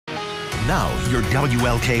Now, your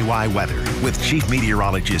WLKY weather with Chief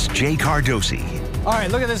Meteorologist Jay Cardosi. All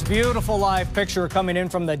right, look at this beautiful live picture coming in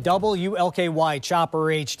from the WLKY Chopper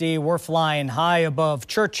HD. We're flying high above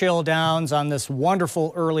Churchill Downs on this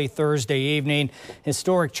wonderful early Thursday evening.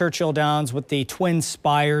 Historic Churchill Downs with the twin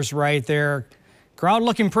spires right there. Crowd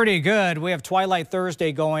looking pretty good. We have Twilight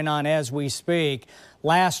Thursday going on as we speak.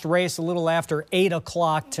 Last race a little after 8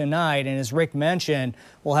 o'clock tonight. And as Rick mentioned,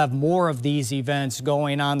 we'll have more of these events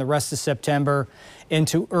going on the rest of September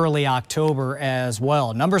into early October as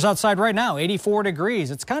well. Numbers outside right now, 84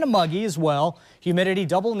 degrees. It's kind of muggy as well. Humidity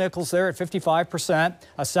double nickels there at 55%.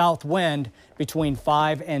 A south wind between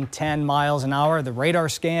 5 and 10 miles an hour. The radar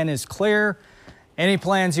scan is clear. Any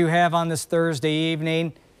plans you have on this Thursday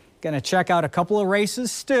evening? Going to check out a couple of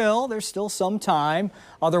races still. There's still some time.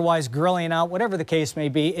 Otherwise, grilling out, whatever the case may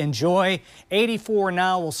be. Enjoy. 84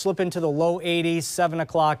 now. We'll slip into the low 80s, 7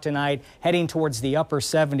 o'clock tonight, heading towards the upper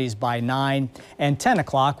 70s by 9 and 10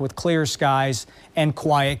 o'clock with clear skies and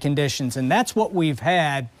quiet conditions. And that's what we've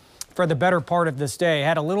had for the better part of this day.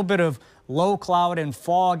 Had a little bit of low cloud and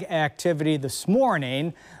fog activity this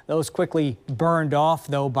morning. Those quickly burned off,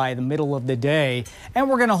 though, by the middle of the day. And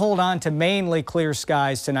we're going to hold on to mainly clear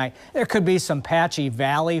skies tonight. There could be some patchy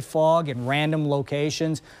valley fog in random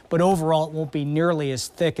locations, but overall it won't be nearly as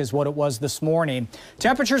thick as what it was this morning.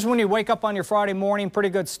 Temperatures when you wake up on your Friday morning, pretty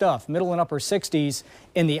good stuff. Middle and upper 60s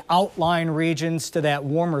in the outlying regions to that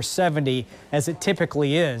warmer 70 as it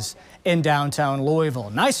typically is in downtown Louisville.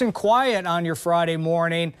 Nice and quiet on your Friday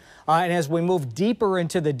morning. And as we move deeper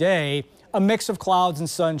into the day, a mix of clouds and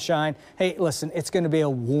sunshine. Hey, listen, it's going to be a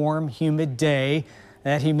warm, humid day.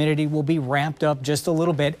 That humidity will be ramped up just a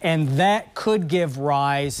little bit, and that could give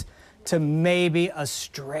rise to maybe a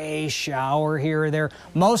stray shower here or there.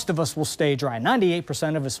 Most of us will stay dry.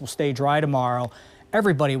 98% of us will stay dry tomorrow.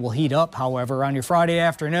 Everybody will heat up, however, on your Friday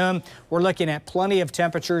afternoon. We're looking at plenty of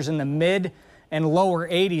temperatures in the mid and lower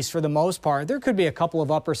 80s for the most part. There could be a couple of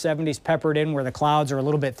upper 70s peppered in where the clouds are a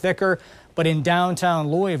little bit thicker, but in downtown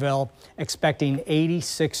Louisville, expecting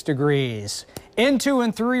 86 degrees. Into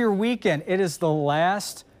and through your weekend, it is the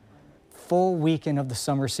last full weekend of the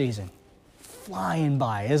summer season. Flying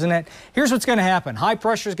by, isn't it? Here's what's going to happen. High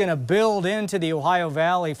pressure is going to build into the Ohio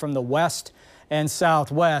Valley from the west and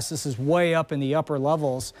southwest. This is way up in the upper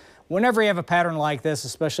levels. Whenever you have a pattern like this,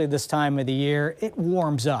 especially this time of the year, it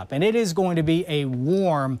warms up. And it is going to be a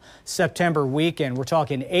warm September weekend. We're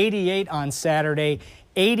talking 88 on Saturday,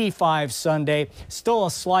 85 Sunday. Still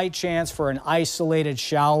a slight chance for an isolated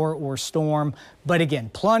shower or storm. But again,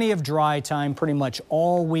 plenty of dry time pretty much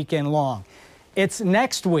all weekend long. It's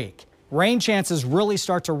next week. Rain chances really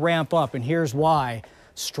start to ramp up, and here's why.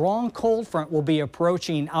 Strong cold front will be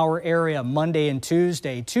approaching our area Monday and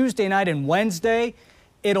Tuesday. Tuesday night and Wednesday,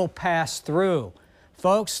 it'll pass through.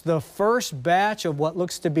 Folks, the first batch of what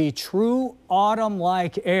looks to be true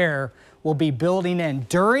autumn-like air will be building in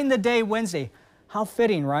during the day Wednesday. How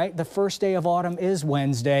fitting, right? The first day of autumn is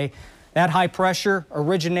Wednesday. That high pressure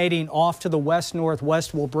originating off to the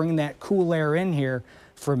west-northwest will bring that cool air in here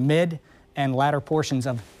for mid and latter portions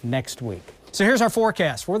of next week. So here's our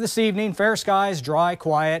forecast for this evening. Fair skies, dry,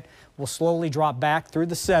 quiet. Will slowly drop back through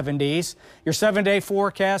the 70s. Your 7-day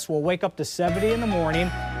forecast will wake up to 70 in the morning,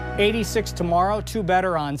 86 tomorrow, 2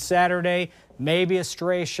 better on Saturday, maybe a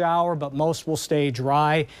stray shower, but most will stay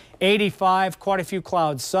dry. 85, quite a few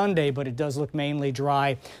clouds Sunday, but it does look mainly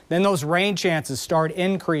dry. Then those rain chances start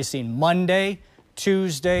increasing Monday,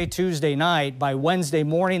 Tuesday, Tuesday night. By Wednesday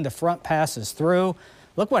morning, the front passes through.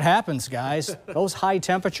 Look what happens, guys. Those high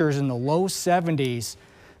temperatures in the low 70s.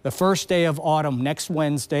 The first day of autumn next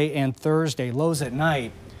Wednesday and Thursday, lows at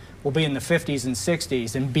night, will be in the 50s and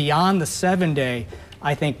 60s. And beyond the 7-day,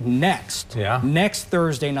 I think next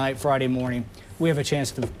Thursday night, Friday morning, we have a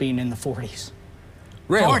chance of being in the 40s.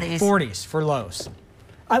 Really? 40s for lows.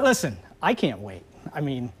 Listen, I can't wait. I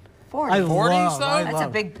mean, 40. 40s, though?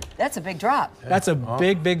 That's a big drop. That's a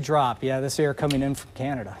big drop. Yeah, this air coming in from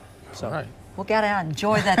Canada. So. All right. We'll get to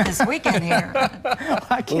enjoy that this weekend here.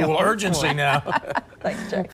 A little urgency now. Thanks, Jay.